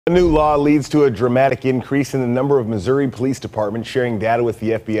A new law leads to a dramatic increase in the number of Missouri police departments sharing data with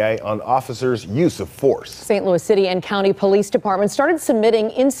the FBI on officers' use of force. St. Louis City and County Police Departments started submitting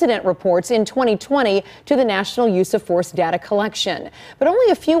incident reports in 2020 to the National Use of Force Data Collection. But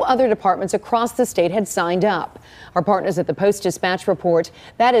only a few other departments across the state had signed up. Our partners at the Post-Dispatch report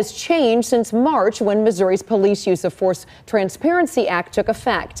that has changed since March when Missouri's Police Use of Force Transparency Act took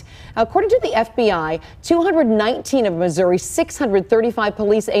effect. According to the FBI, 219 of Missouri's 635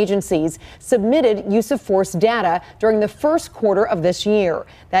 police agencies submitted use of force data during the first quarter of this year.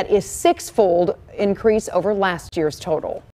 That is six-fold increase over last year's total.